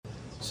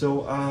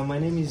My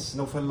name is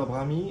Naufal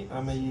Labrami.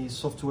 I'm a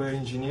software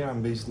engineer.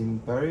 I'm based in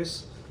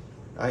Paris.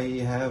 I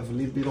have a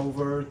little bit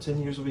over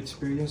 10 years of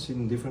experience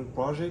in different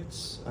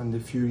projects and a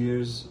few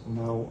years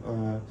now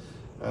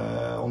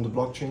on the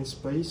blockchain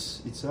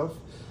space itself.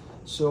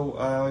 So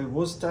I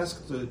was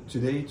tasked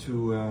today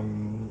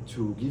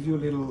to give you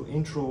a little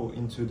intro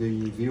into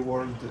the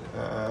Veworld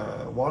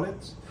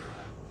wallet.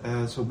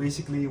 So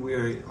basically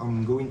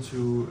I'm going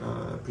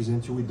to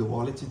present you with the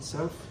wallet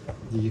itself,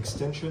 the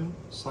extension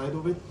side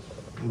of it.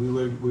 We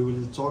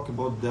will talk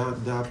about that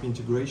Dapp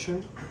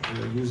integration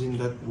using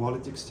that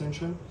wallet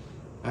extension.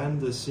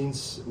 And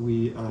since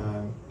we,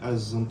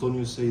 as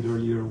Antonio said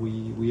earlier,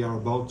 we are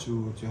about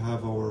to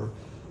have our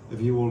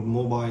Veworld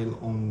mobile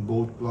on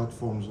both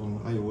platforms, on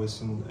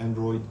iOS and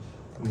Android,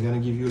 I'm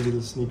gonna give you a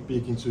little sneak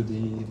peek into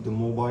the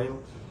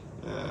mobile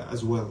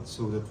as well,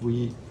 so that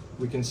we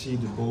can see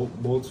the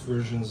both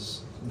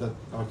versions that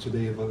are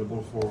today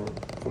available for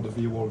the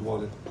Veworld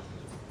wallet.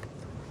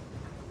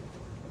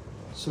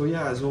 So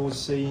yeah, as I was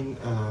saying,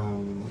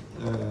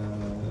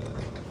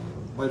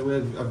 by the way,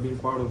 I've been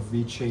part of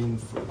VeChain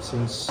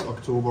since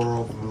October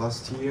of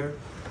last year,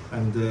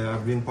 and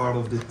I've been part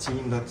of the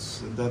team that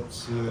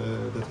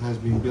has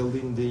been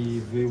building the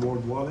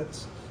Veworld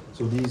wallet.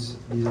 So these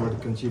are the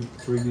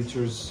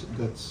contributors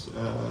that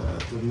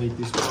make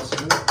this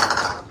possible.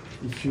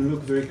 If you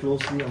look very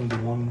closely, I'm the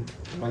one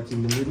right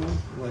in the middle,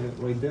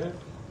 right there.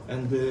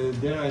 And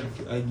there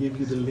I gave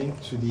you the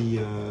link to the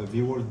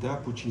Veworld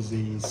Dapp, which is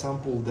a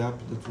sample Dapp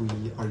that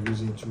we are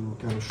using to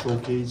kind of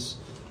showcase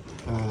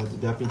the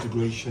Dapp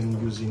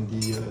integration using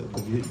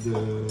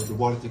the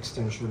wallet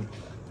extension.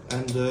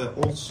 And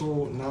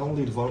also not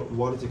only the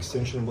wallet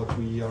extension, but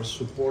we are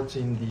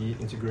supporting the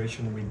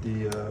integration with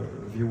the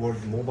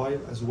Veworld mobile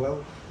as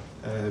well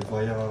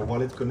via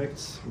Wallet Connect,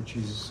 which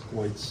is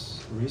quite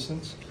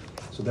recent.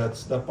 So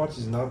that part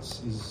is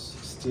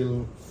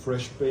still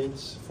fresh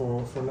paint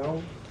for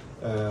now.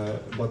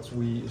 But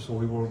we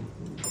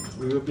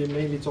will be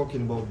mainly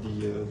talking about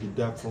the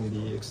Dapp from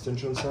the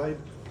extension side,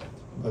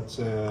 but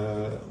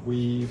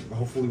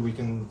hopefully we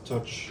can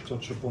touch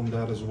upon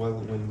that as well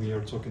when we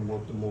are talking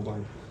about the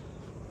mobile.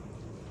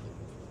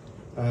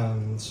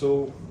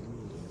 So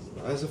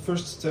as a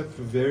first step,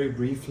 very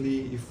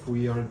briefly, if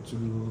we are to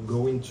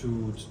go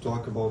into to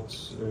talk about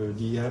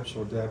the apps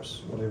or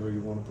Dapps, whatever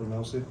you want to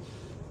pronounce it,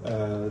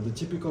 the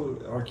typical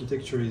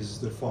architecture is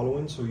the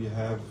following. So you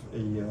have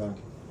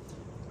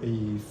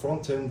a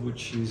front end,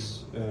 which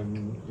is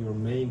your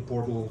main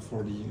portal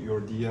for your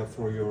DApp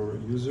for your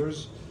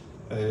users.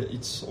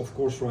 It's of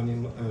course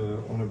running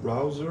on a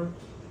browser,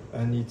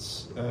 and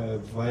it's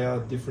via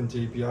different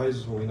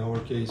APIs. So in our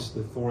case,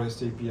 the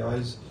Forest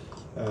APIs,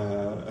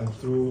 and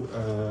through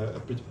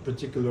a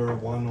particular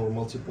one or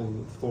multiple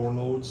Thor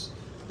nodes.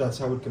 That's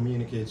how it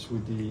communicates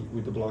with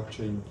the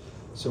blockchain.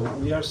 So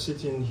we are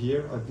sitting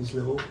here at this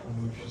level. I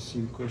don't know if you see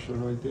the cursor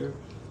right there.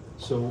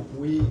 So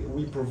we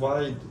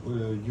provide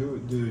the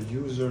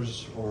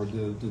users or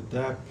the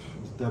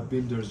Dapp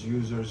builders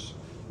users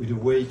with a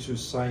way to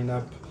sign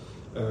up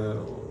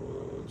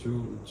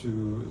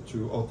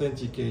to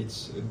authenticate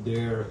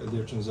their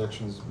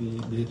transactions, be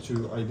it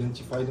to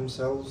identify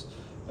themselves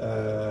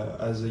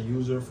as a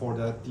user for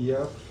that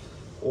Dapp,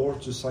 or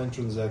to sign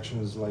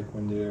transactions like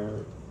when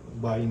they're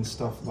buying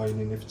stuff, buying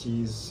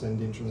NFTs,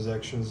 sending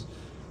transactions,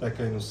 that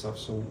kind of stuff.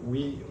 So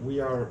we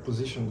are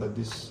positioned at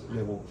this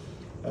level.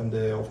 And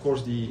of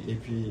course, the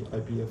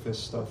IPFS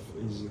stuff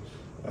is,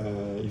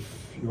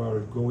 if you are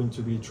going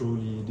to be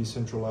truly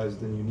decentralized,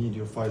 then you need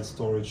your file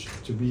storage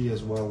to be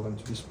as well and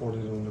to be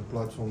supported on a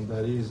platform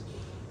that is.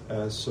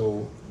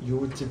 So you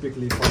would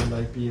typically find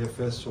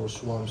IPFS or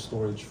Swarm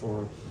storage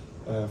for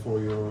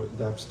your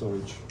Dapp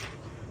storage.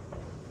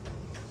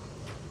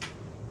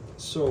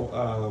 So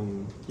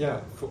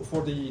yeah,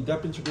 for the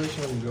Dapp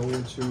integration, I'm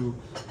going to.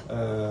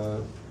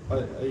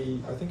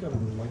 I think I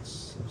might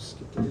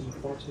skip the little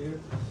part here.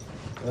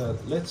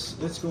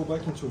 Let's go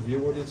back into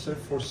Veworld itself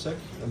for a sec,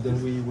 and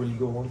then we will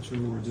go on to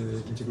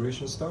the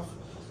integration stuff.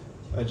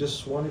 I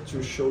just wanted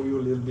to show you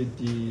a little bit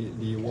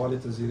the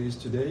wallet as it is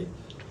today.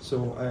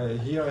 So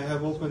here I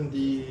have opened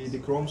the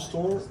Chrome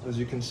store. As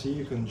you can see,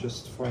 you can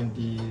just find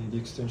the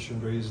extension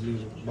very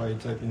easily by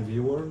typing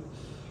Veworld,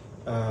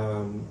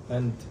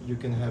 and you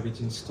can have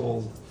it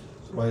installed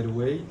right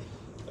away.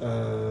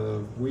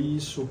 We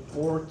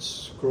support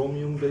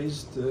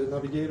Chromium-based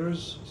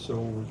navigators,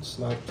 so it's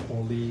not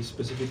only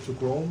specific to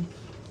Chrome.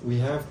 We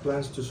have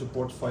plans to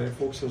support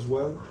Firefox as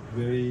well,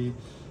 very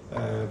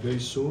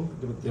soon.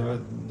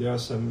 There are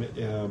some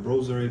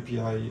browser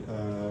API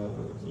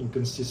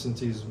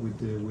inconsistencies with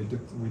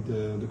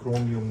the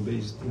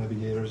Chromium-based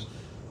navigators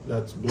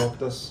that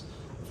blocked us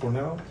for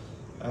now.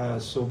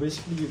 So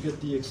basically, you get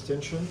the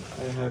extension.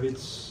 I have it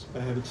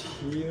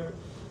here.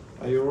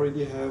 I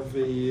already have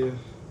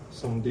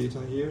some data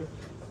here,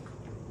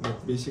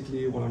 but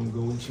basically what I'm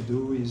going to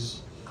do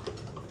is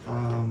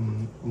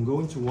I'm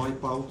going to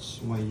wipe out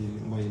my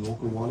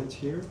local wallet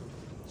here,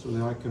 so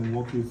that I can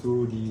walk you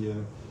through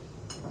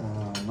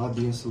not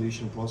the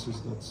installation process.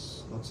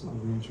 That's not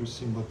very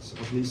interesting. But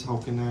at least how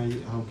can I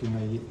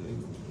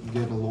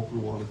get a local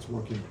wallet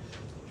working?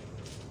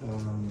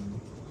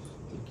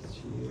 Take it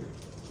here.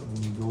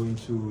 I'm going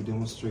to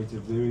demonstrate a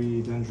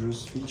very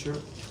dangerous feature.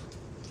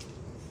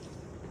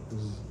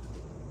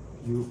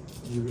 You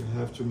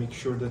have to make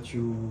sure that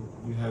you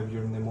have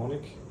your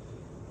mnemonic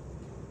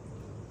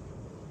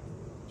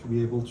to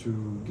be able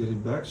to get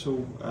it back.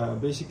 So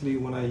basically,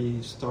 when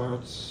I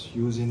start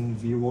using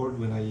Veworld,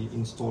 when I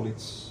install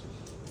it,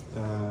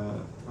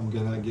 I'm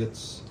gonna get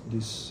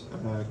this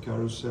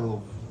carousel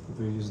of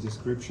various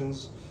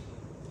descriptions.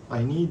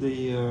 I need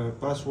a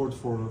password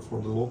for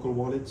the local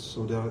wallet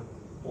so that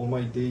all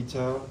my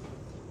data,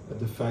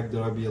 the fact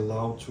that I'll be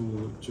allowed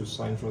to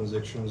sign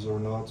transactions or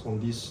not on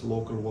this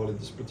local wallet,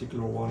 this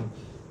particular one,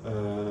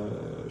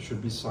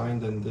 should be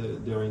signed, and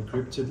they are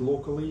encrypted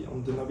locally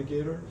on the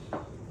navigator.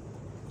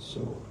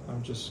 So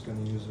I'm just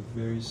going to use a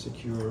very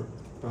secure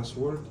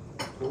password,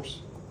 of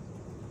course.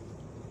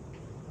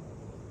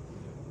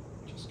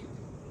 Just kidding.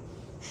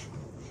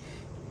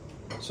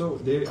 So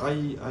there,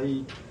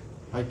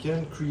 I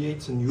can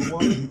create a new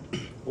one,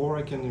 or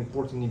I can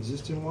import an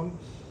existing one.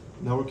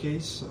 In our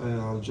case,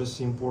 I'll just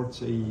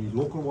import a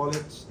local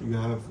wallet. You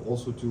have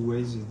also two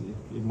ways.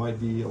 It might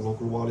be a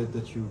local wallet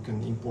that you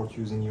can import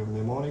using your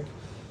mnemonic,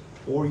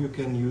 or you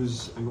can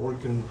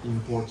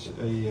import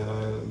a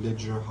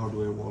Ledger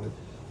hardware wallet.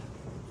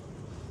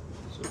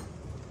 So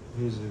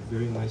here's a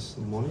very nice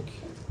mnemonic.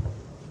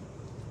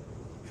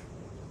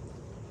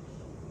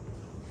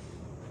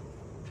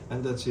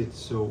 And that's it.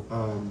 So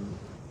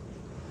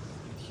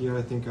here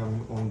I think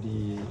I'm on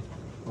the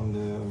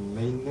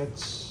main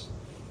nets.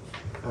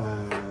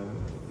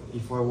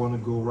 If I want to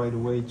go right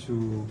away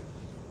to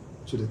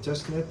the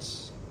test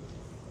nets,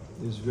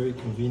 there's very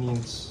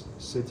convenient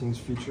settings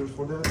feature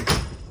for that,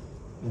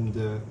 and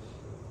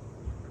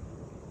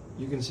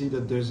you can see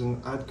that there's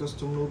an add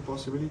custom node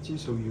possibility,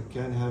 so you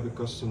can have a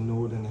custom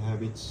node and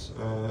have it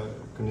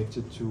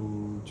connected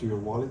to your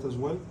wallet as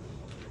well,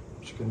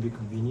 which can be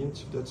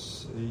convenient if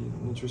that's an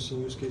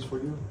interesting use case for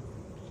you.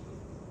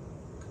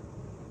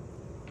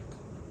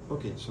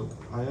 Okay, so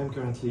I am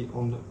currently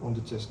on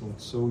the test net.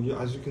 So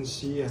as you can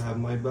see, I have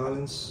my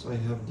balance, I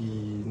have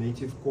the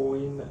native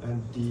coin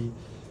and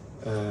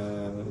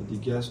the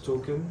gas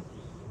token,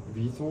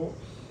 VeChain.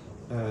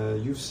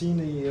 You've seen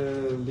a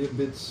little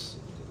bit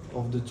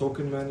of the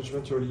token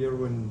management earlier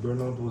when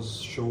Bernard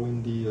was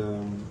showing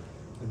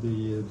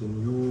the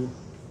new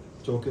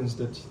tokens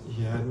that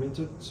he had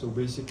minted. So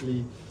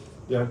basically,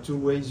 there are two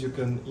ways you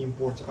can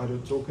import other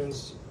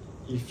tokens.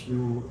 If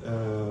you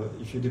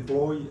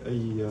deploy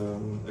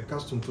a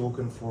custom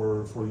token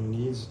for your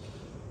needs,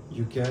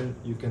 you can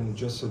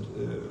just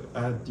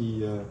add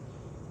the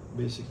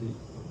basically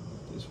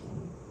this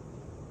one.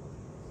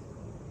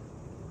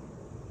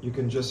 You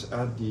can just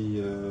add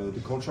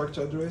the contract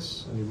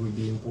address, and it will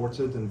be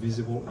imported and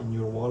visible in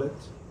your wallet.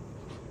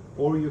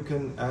 Or you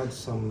can add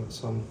some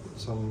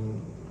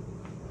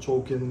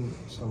token,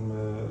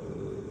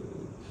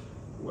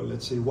 well,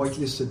 let's say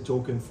whitelisted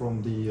token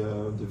from the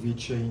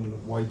VeChain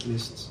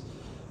whitelist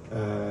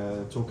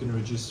token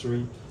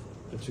registry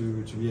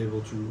to be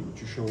able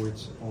to show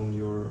it on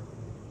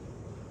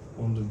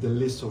the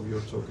list of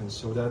your tokens.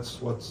 So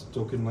that's what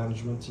token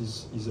management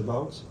is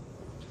about.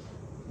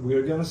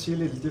 We're gonna see a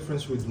little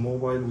difference with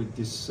mobile with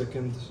this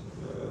second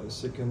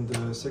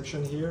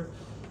section here.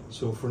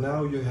 So for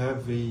now, you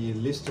have a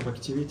list of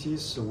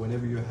activities. So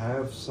whenever you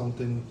have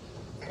something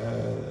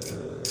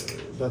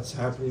that's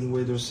happening,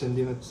 whether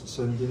sending a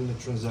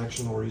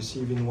transaction or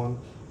receiving one,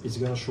 it's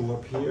gonna show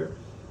up here.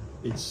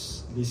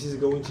 This is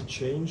going to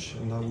change,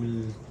 and I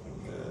will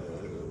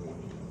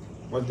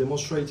while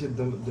demonstrated,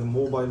 the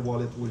mobile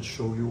wallet will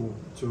show you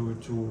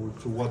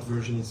to what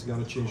version it's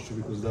gonna change to,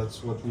 because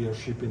that's what we are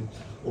shipping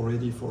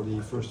already for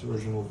the first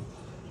version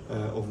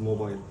of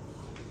mobile.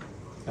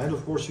 And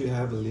of course, you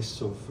have a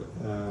list of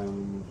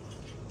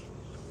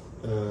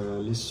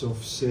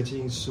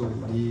settings. So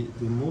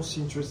the most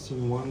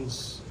interesting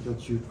ones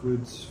that you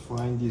could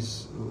find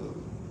is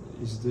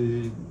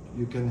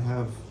you can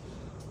have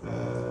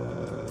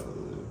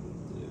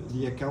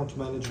the account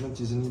management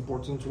is an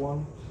important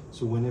one.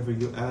 So whenever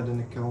you add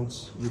an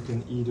account, you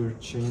can either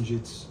change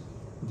it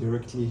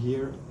directly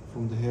here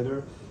from the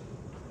header,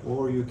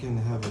 or you can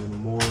have a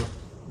more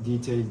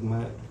detailed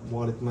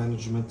wallet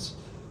management.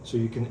 So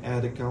you can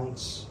add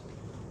accounts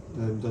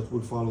that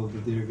would follow the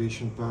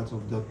derivation path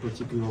of that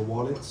particular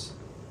wallet,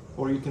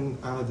 or you can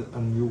add a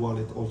new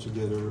wallet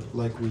altogether,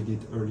 like we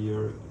did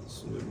earlier,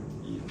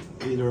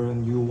 either a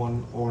new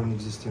one or an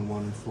existing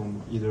one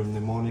from either a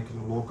mnemonic, a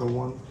local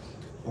one,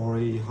 or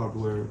a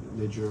hardware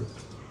ledger.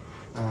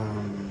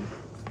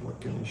 What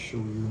can I show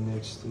you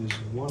next? There's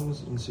one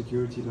in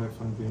security that I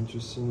find very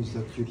interesting, is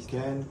that you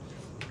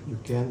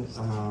can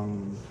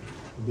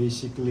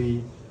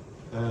basically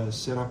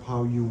set up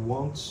how you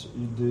want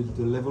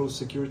the level of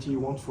security you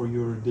want for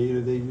your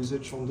day-to-day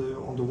usage on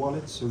the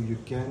wallet. So you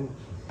can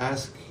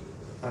ask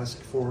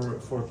for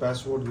a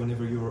password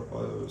whenever you're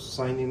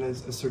signing a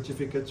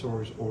certificate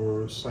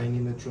or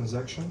signing a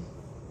transaction.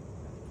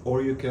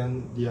 or you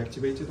can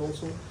deactivate it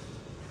also.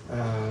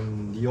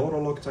 The auto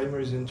lock timer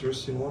is an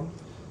interesting one.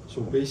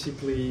 So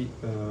basically,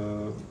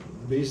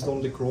 based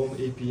on the Chrome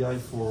API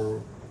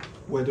for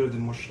whether the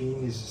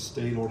machine is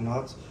stale or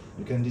not,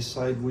 you can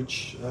decide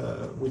which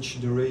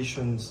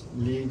durations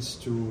leads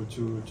to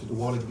the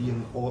wallet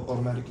being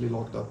automatically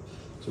locked up.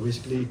 So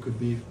basically, it could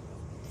be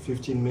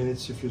 15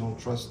 minutes if you don't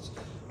trust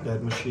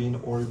that machine,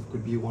 or it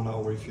could be 1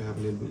 hour if you have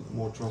a little bit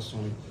more trust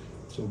on it.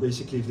 So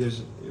basically, if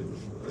there's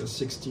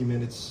 60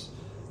 minutes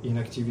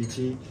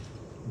inactivity,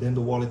 then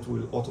the wallet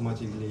will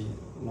automatically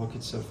lock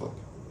itself up.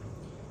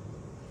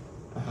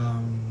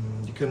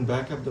 You can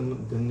back up the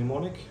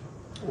mnemonic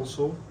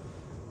also,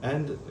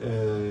 and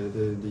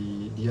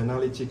the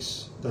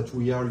analytics that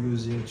we are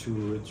using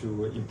to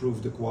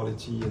improve the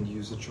quality and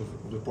usage of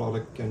the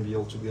product can be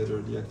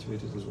altogether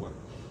deactivated as well.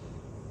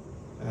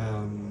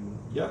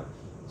 Yeah,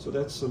 so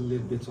that's a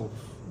little bit of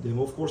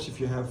demo. Of course, if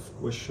you have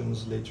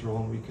questions later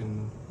on,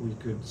 we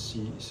could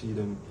see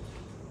them,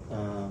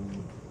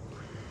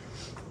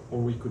 or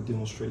we could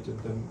demonstrate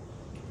them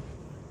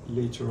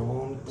later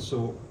on.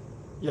 So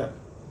yeah,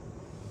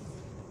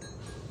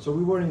 so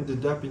we were in the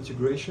Dapp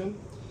integration.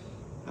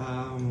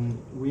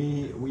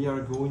 We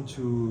are going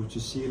to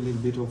see a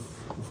little bit of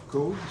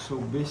code. So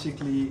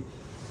basically,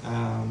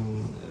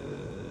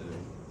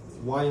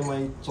 why am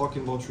I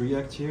talking about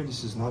React here?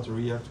 This is not a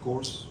React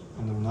course,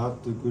 and I'm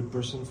not the good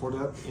person for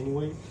that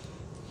anyway.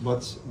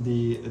 But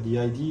the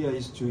idea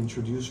is to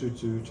introduce you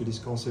to this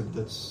concept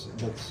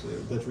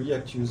that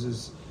React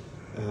uses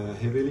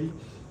heavily,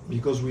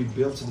 because we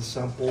built the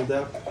sample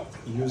Dapp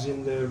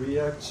using the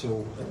React.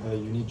 So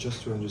you need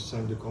just to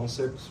understand the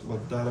concept,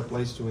 but that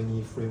applies to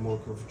any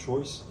framework of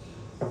choice.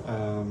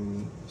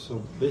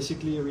 So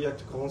basically,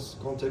 React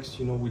context,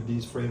 with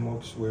these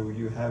frameworks where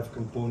you have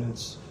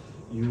components,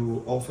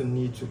 you often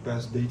need to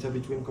pass data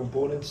between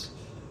components.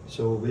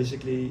 So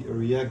basically,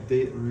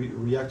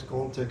 React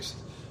context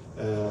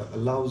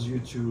allows you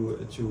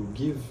to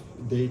give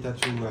data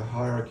to a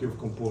hierarchy of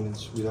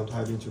components without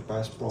having to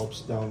pass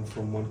props down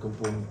from one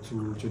component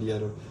to the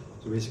other.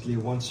 So basically,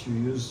 once you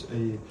use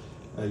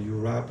you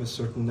wrap a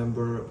certain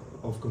number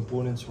of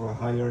components or a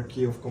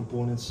hierarchy of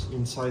components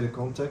inside a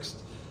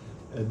context,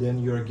 then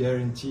you are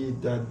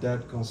guaranteed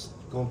that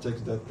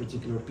context, that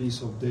particular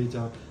piece of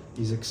data,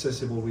 is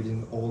accessible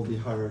within all the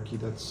hierarchy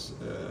that's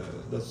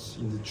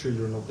in the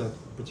children of that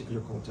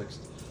particular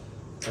context.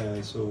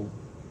 So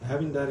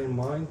having that in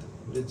mind,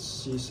 let's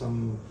see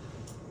some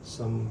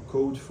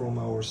code from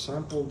our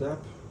sample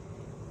Dapp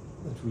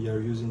that we are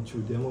using to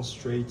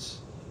demonstrate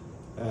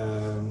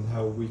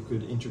how we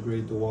could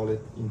integrate the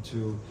wallet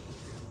into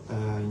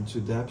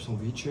dApps on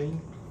VeChain.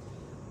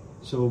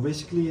 So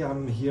basically,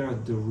 I'm here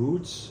at the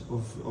roots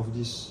of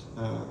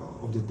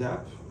the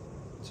Dapp.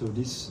 So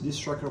this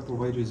tracker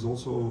provider is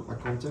also a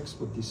context,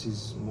 but this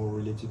is more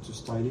related to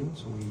styling.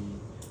 So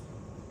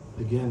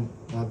we, again,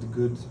 not the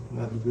good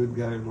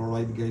guy or the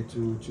right guy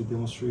to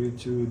demonstrate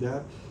to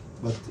that.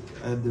 But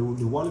the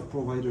wallet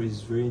provider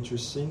is very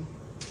interesting.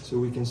 So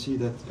we can see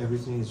that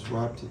everything is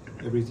wrapped,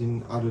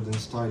 everything other than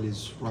style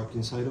is wrapped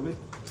inside of it.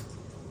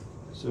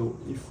 So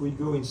if we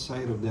go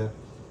inside of that,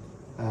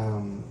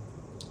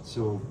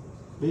 so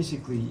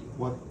basically,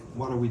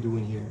 what are we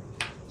doing here?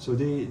 So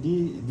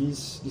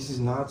this is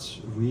not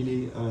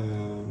really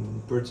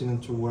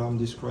pertinent to what I'm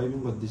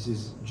describing, but this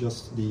is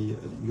just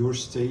your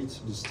state,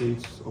 the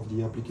state of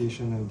the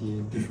application and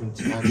the different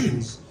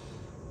actions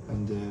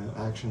and the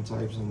action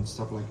types and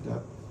stuff like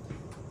that.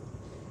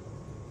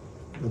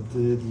 But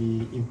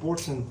the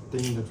important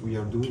thing that we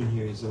are doing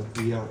here is that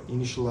we are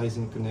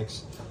initializing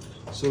connects.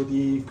 So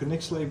the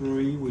connects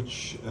library,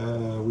 which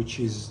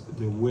is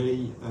the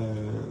way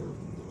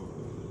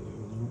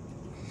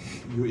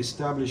you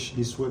establish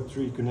this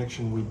Web3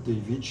 connection with the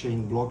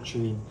VeChain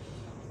blockchain,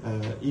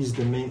 is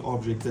the main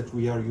object that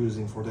we are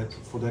using for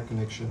that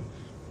connection.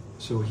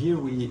 So here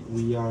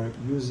we are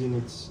using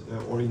it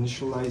or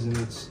initializing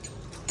it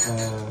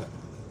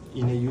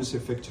in a use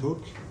effect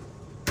hook,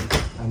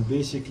 and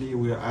basically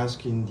we are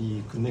asking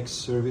the connect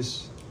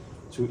service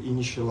to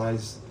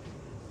initialize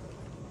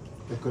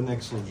the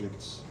connects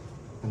objects,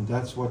 and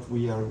that's what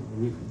we'll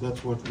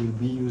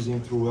be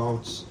using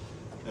throughout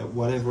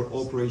whatever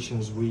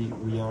operations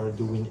we are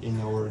doing in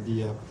our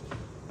DApp.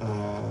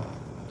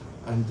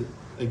 And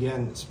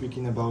again,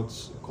 speaking about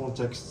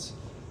contexts,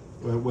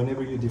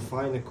 whenever you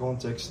define a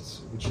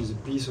context, which is a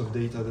piece of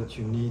data that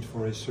you need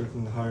for a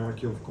certain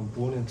hierarchy of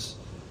components,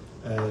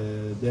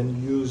 then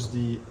use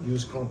the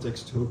use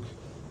context hook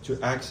to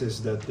access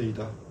that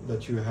data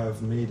that you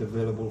have made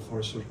available for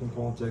a certain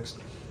context.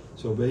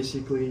 So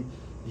basically,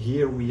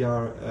 here we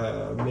are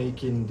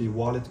making the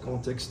wallet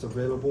context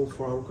available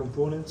for our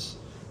components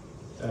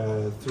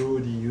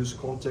through the use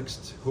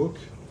context hook,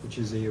 which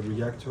is a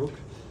React hook,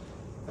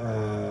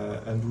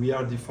 and we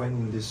are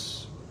defining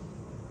this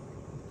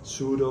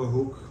pseudo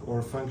hook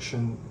or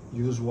function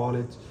use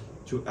wallet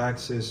to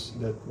access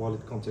that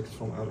wallet context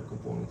from other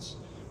components.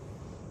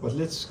 But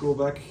let's go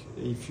back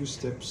a few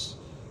steps.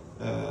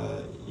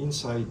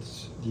 inside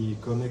the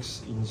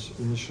connects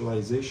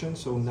initialization.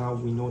 So now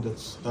we know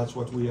that's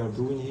what we are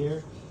doing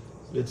here.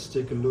 Let's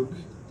take a look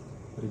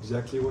at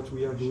exactly what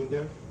we are doing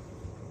there.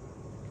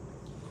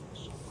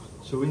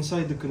 So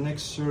inside the connect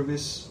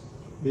service,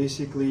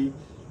 basically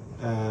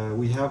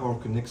we have our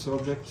connects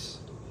objects.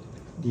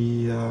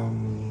 The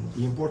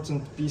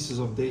important pieces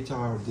of data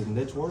are the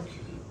network.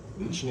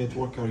 Which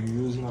network are you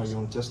using? Are you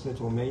on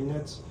testnet or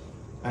mainnet?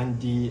 And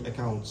the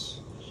accounts.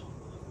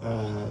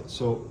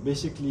 So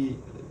basically,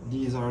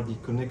 these are the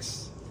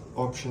connects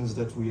options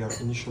that we are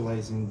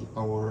initializing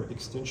our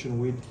extension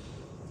with.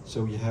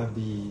 So we have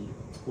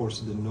of course,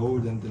 the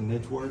node and the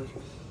network.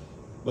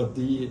 But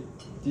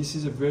this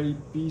is a very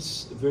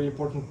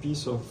important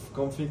piece of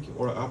config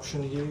or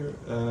option here.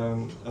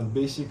 And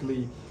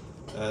basically,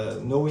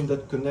 knowing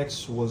that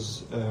connects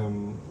was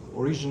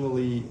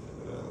originally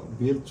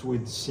built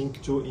with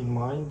sync2 in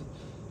mind,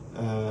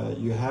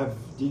 you have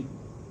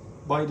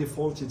by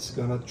default it's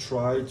gonna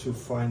try to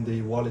find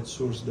a wallet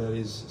source that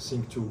is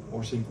sync2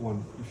 or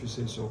sync1, if you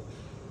say so.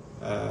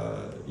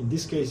 In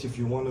this case, if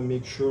you want to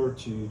make sure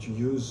to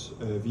use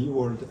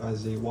Veworld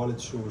as a wallet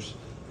source,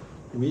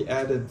 we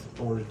added,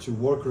 or to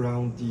work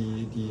around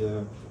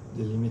the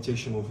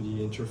limitation of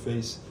the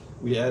interface,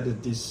 we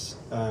added this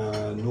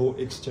no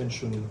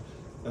extension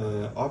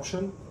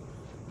option,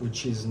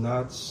 which is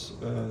not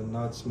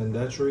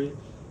mandatory,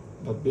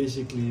 but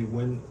basically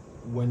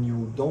when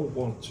you don't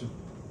want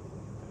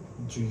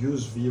to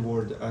use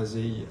Veworld as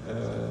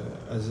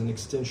an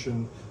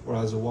extension or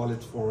as a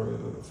wallet for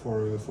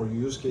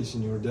use case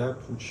in your Dapp,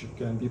 which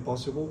can be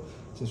possible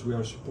since we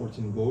are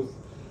supporting both,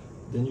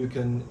 then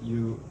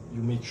you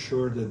make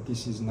sure that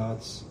this is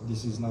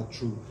not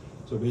true.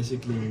 So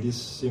basically, in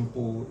this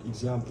simple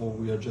example,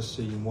 we are just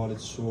saying wallet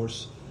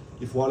source.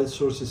 If wallet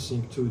source is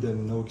sync2,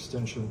 then no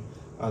extension.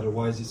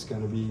 Otherwise, it's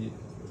going to be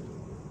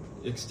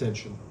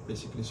extension,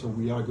 basically. So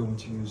we are going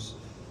to use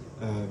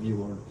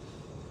Veworld.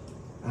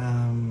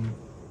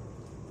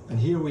 And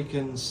here we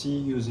can see,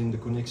 using the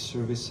connect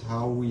service,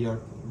 how we are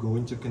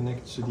going to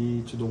connect to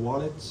the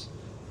wallet.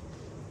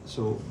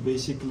 So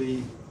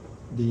basically,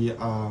 the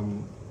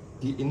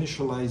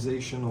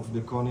initialization of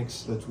the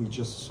connects that we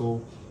just saw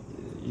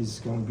is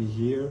going to be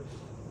here.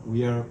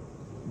 We are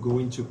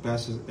going to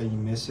pass a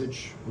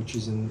message, which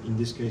is in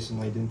this case an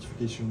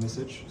identification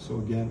message. So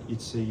again,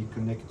 it's a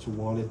connect to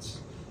wallet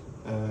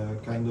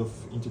kind of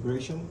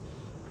integration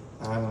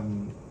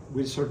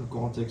with certain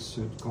context,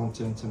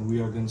 content, and we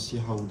are going to see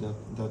how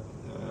that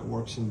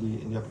works in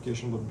the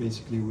application. But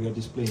basically, we are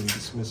displaying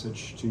this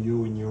message to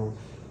you in your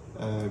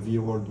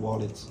Veworld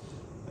wallet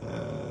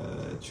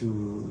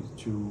to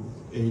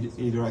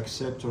either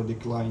accept or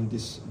decline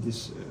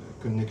this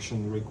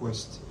connection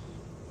request.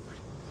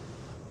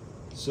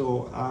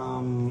 So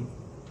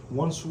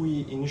once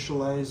we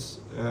initialize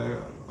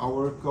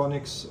our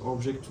connects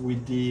object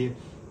with the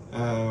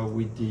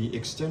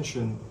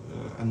extension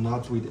and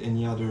not with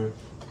any other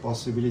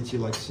possibility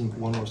like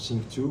sync1 or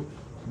sync2,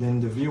 then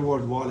the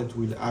Veworld wallet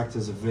will act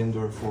as a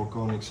vendor for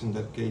connects in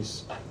that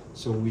case.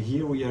 So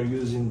here we are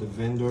using the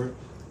vendor,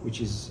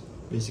 which is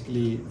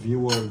basically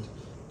Veworld,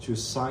 to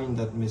sign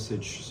that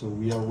message. So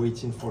we are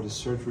waiting for the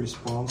cert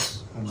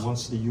response, and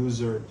once the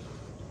user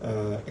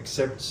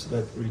accepts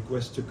that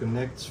request to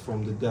connect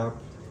from the Dapp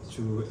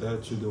to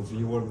the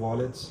Veworld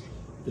wallet,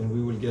 then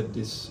we will get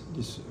this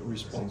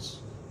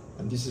response.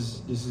 And this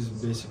is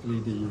basically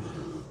the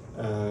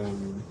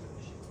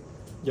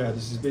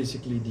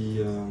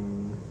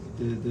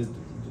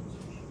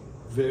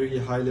very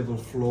high level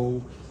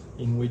flow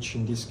in which,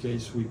 in this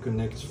case, we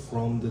connect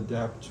from the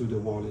Dapp to the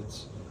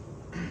wallet,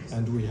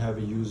 and we have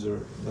a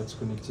user that's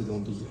connected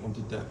on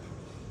the Dapp.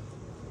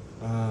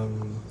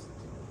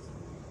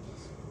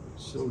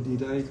 So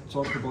did I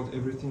talk about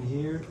everything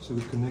here? So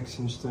the connects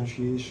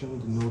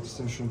instantiation, the no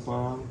extension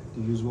param,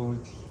 the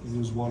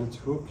use wallet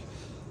hook,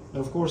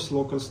 and of course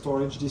local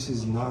storage. This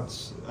is not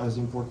as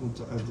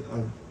important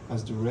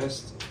as the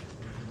rest,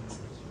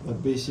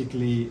 but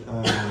basically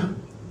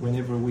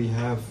whenever we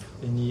have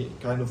any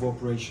kind of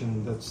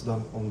operation that's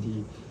done on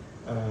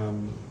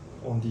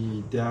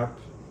the Dapp,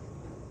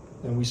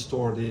 then we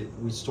store it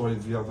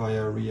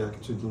via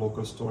React to the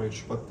local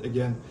storage. But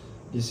again,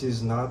 this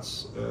is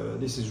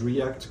this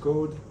React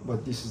code,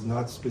 but this is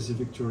not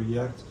specific to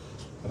React.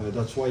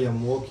 That's why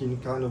I'm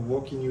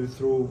walking you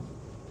through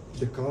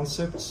the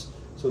concepts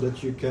so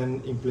that you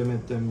can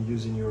implement them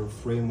using your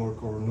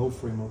framework or no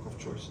framework of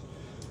choice.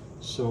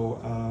 So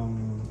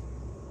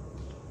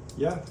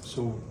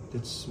so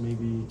let's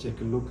maybe take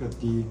a look at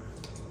the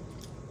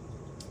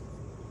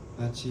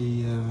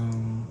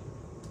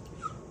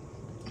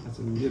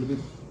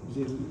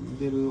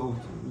little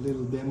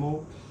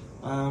demo.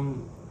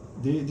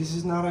 This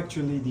is not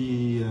actually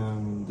the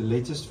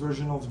latest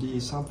version of the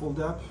sample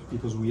Dapp,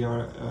 because we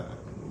are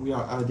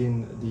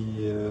adding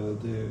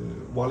the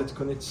wallet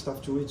connect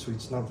stuff to it, so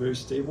it's not very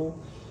stable.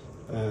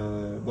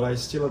 But I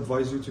still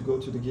advise you to go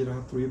to the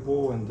GitHub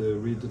repo and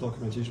read the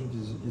documentation,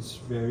 because it's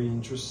very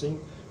interesting,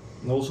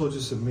 and also to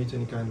submit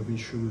any kind of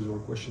issues or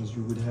questions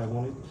you would have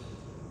on it.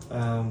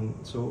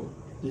 So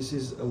this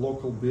is a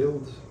local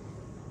build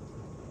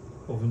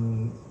of a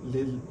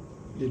little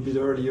bit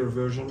earlier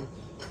version.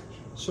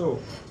 So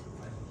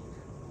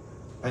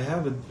I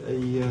have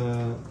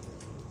a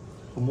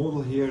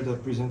model here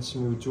that presents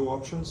me with two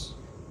options.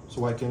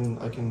 So I can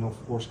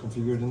of course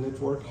configure the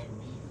network.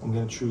 I'm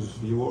going to choose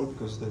Veworld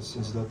because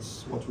since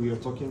that's what we are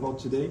talking about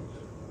today.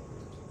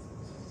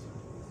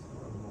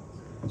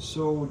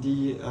 So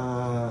the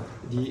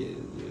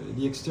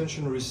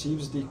extension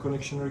receives the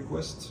connection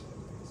request.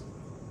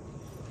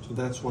 So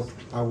that's what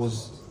I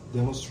was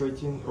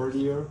demonstrating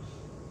earlier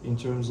in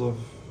terms of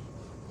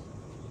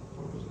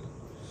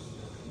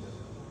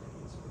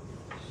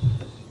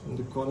in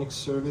the connect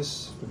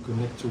service, the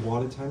connect to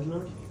wallet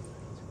handler.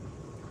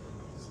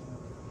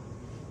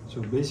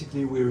 So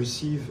basically, we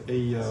receive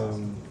a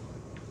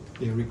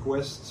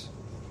request.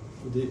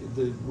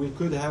 We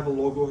could have a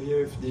logo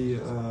here if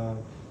the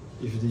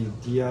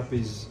app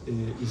is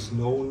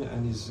known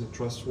and is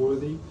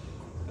trustworthy.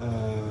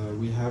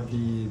 We have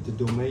the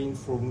domain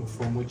from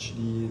which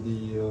the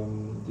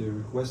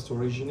request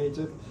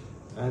originated,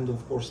 and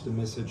of course the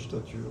message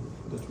that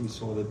we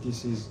saw that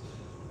this is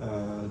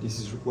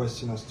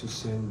requesting us to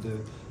send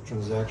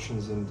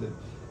transactions and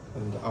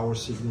our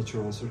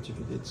signature on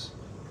certificates.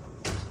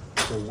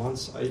 So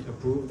once I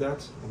approve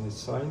that and I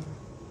sign,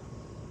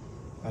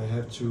 I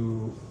have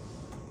to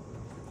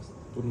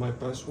put my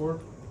password,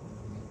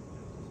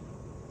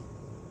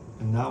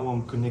 and now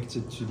I'm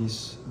connected to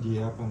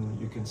the app, and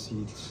you can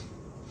see it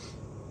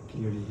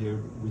clearly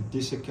here with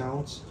this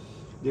account.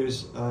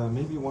 There's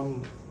maybe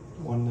one.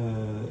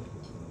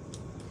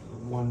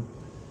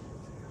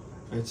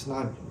 It's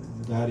not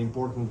that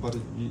important, but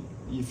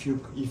if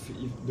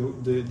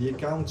the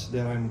account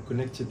that I'm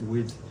connected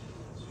with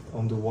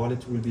on the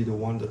wallet will be the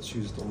one that's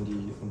used on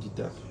the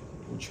Dapp,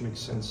 which makes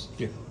sense.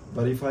 Yeah.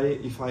 But if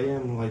I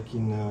am like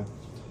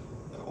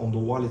on the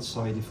wallet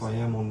side, if I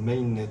am on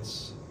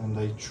mainnet and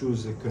I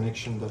choose a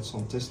connection that's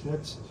on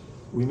testnet,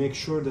 we make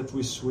sure that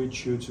we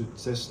switch you to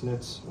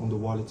testnet on the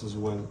wallet as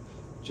well,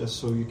 just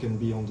so you can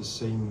be on the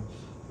same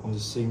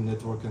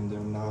network and they're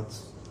not,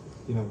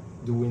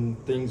 doing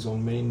things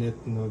on mainnet,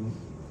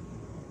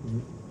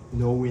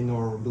 knowing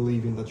or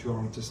believing that you are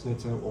on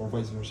testnet or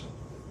vice versa.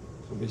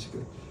 So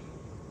basically.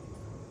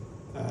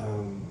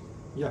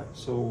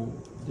 So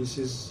this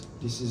is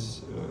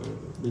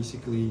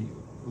basically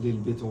a little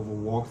bit of a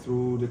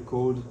walkthrough the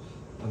code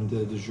and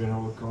the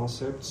general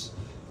concepts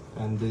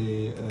and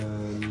the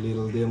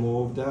little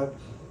demo of that.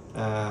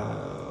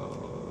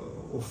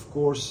 Of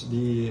course,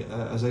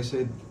 as I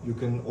said, you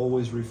can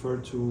always refer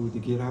to the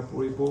GitHub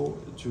repo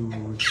to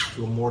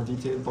more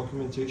detailed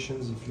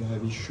documentations if you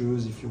have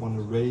issues, if you want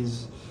to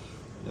raise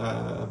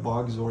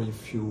bugs, or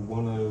if you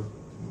want to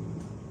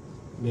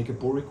make a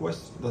pull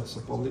request. That's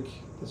a public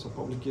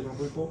GitHub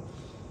repo.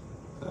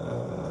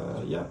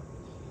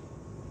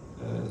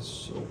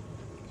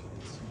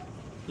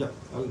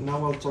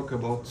 Now I'll talk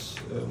about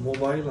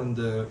mobile,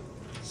 and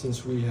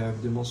since we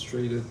have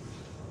demonstrated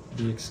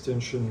the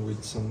extension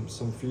with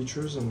some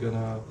features, I'm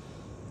gonna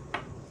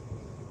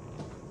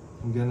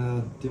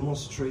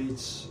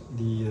demonstrate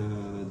the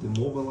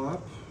mobile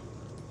app.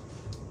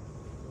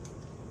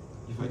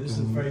 This is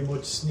very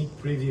much sneak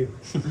preview.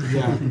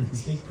 Yeah.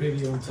 Sneak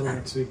preview until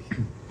next week.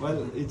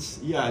 Well, it's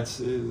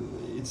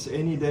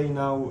any day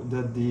now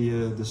that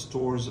the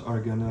stores are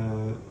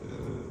gonna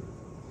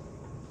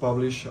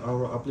publish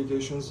our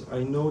applications.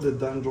 I know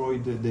that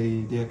Android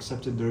they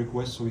accepted the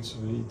request, so it's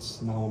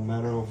now a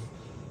matter of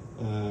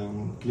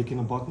clicking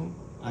a button.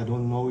 I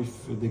don't know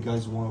if the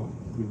guys will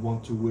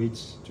want to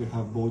wait to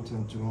have both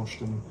and to launch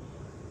them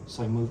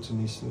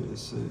simultaneously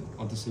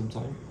at the same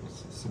time.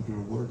 It's a simpler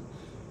word.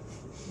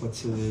 But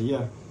so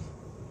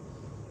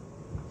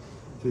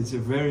it's a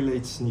very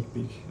late sneak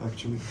peek,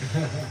 actually.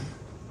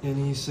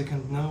 Any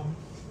second now.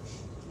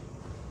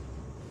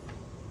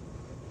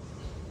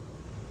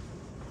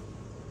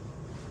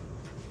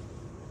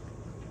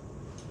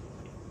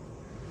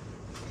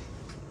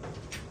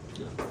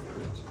 Yeah,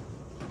 great.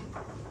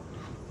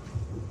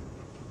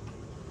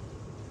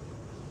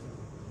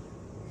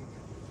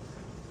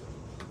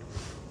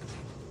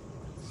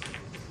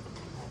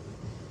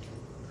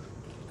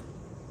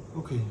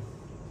 Okay.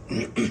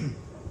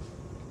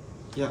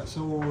 Yeah,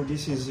 so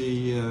this is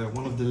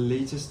one of the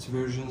latest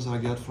versions I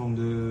got from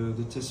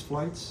the test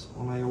flights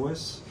on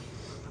iOS.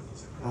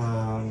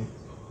 I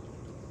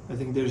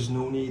think there's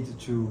no need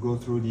to go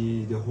through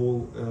the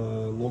whole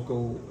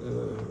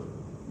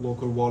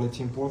local wallet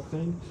import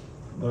thing,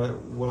 but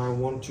what I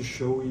want to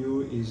show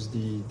you is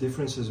the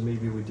differences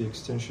maybe with the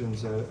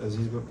extensions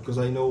because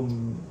I know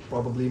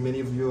probably many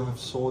of you have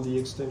saw the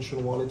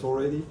extension wallet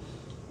already.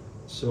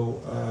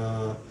 So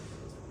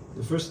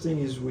the first thing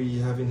is we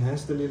have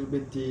enhanced a little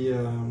bit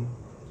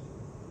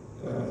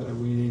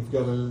we've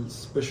got a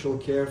special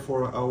care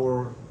for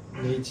our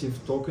native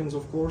tokens,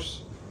 of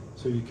course.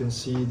 So you can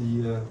see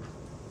the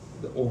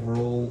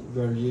overall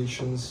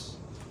variations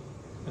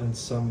and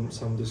some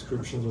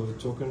descriptions of the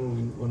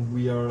token when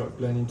we are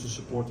planning to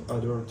support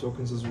other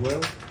tokens as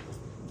well.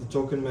 The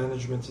token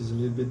management is a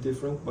little bit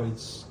different, but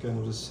it's kind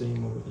of the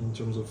same in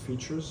terms of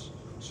features.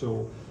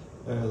 So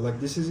like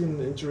this is an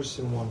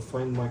interesting one,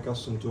 find my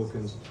custom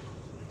tokens.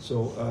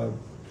 So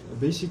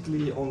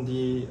basically on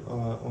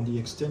the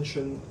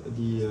extension,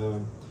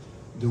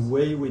 the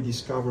way we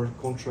discover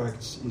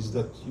contracts is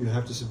that you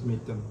have to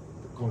submit them,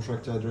 the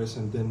contract address,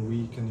 and then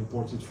we can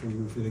import it for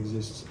you if it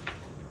exists.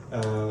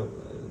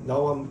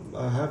 Now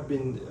I have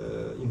been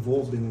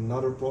involved in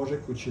another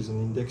project, which is an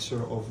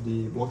indexer of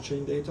the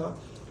blockchain data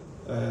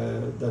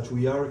that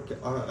we are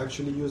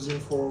actually using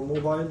for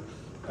mobile,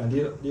 and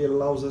it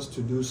allows us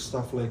to do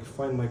stuff like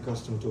find my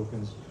custom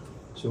tokens.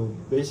 So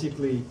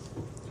basically,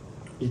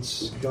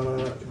 it's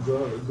gonna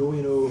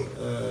go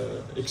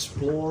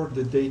explore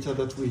the data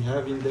that we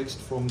have indexed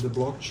from the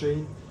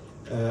blockchain,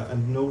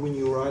 and knowing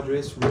your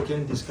address, we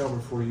can discover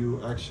for you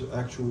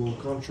actual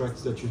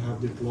contracts that you have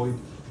deployed,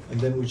 and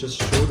then we just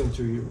show them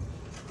to you.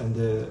 And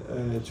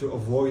to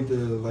avoid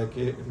like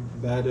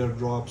bad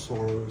airdrops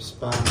or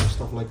spam or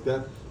stuff like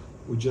that,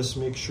 we just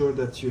make sure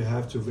that you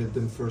have to vet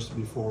them first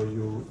before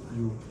you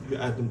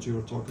add them to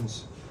your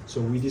tokens.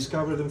 So we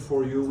discover them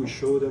for you, we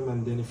show them,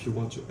 and then if you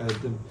want to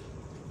add them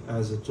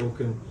as a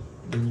token,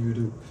 then you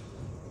do.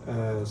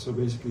 So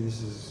basically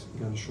this is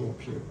going to show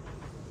up here.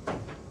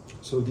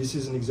 So this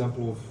is an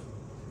example of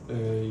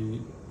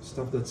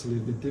stuff that's a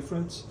little bit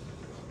different.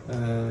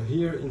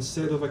 Here,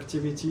 instead of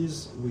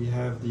activities, we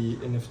have the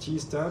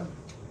NFTs tab.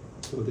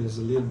 So there's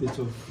a little bit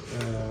of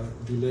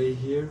delay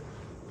here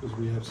because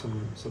we have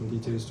some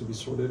details to be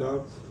sorted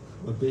out.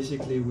 But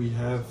basically, we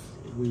have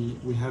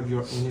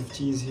your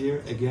NFTs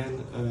here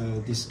again,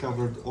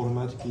 discovered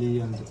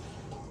automatically and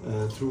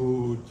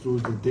through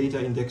the data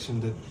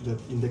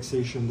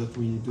indexation that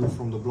we do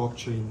from the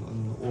blockchain,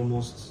 and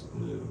almost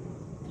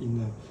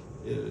in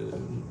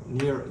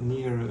near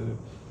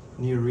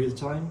real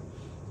time.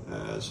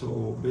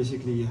 So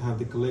basically, you have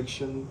the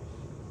collection,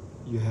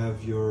 you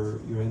have your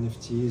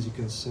NFTs. You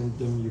can send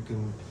them. You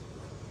can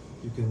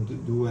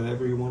do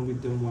whatever you want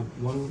with them.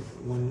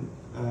 One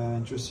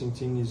interesting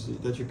thing is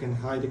that you can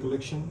hide the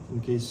collection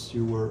in case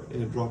you were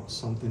airdropped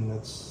something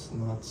that's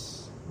not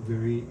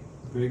very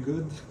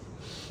good,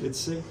 let's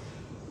say.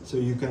 So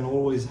you can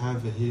always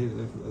have a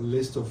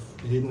list of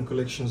hidden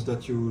collections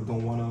that you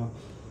don't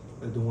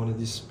wanna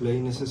display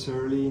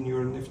necessarily in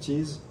your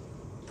NFTs.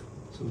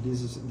 So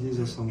these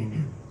are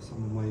some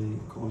of my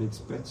colleagues'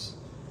 pets.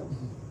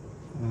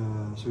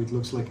 So it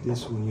looks like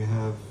this when you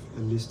have a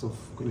list of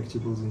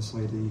collectibles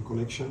inside the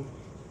collection.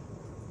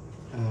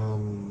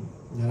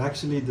 And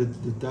actually the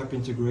Dapp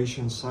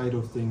integration side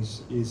of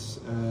things is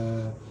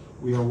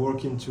we are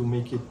working to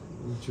make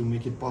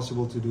it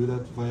possible to do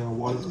that via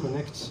Wallet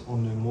Connect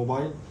on the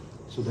mobile.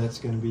 So that's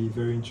going to be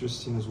very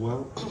interesting as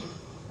well.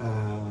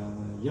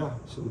 Yeah,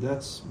 so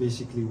that's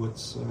basically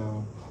what's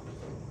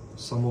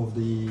some of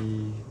the,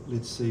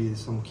 let's say,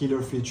 some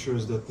killer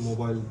features that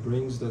mobile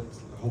brings that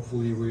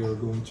hopefully we are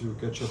going to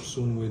catch up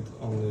soon with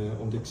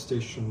on the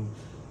extension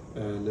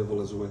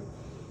level as well.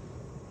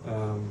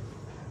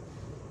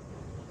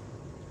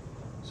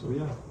 So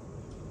yeah,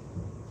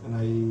 and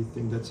I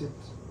think that's it.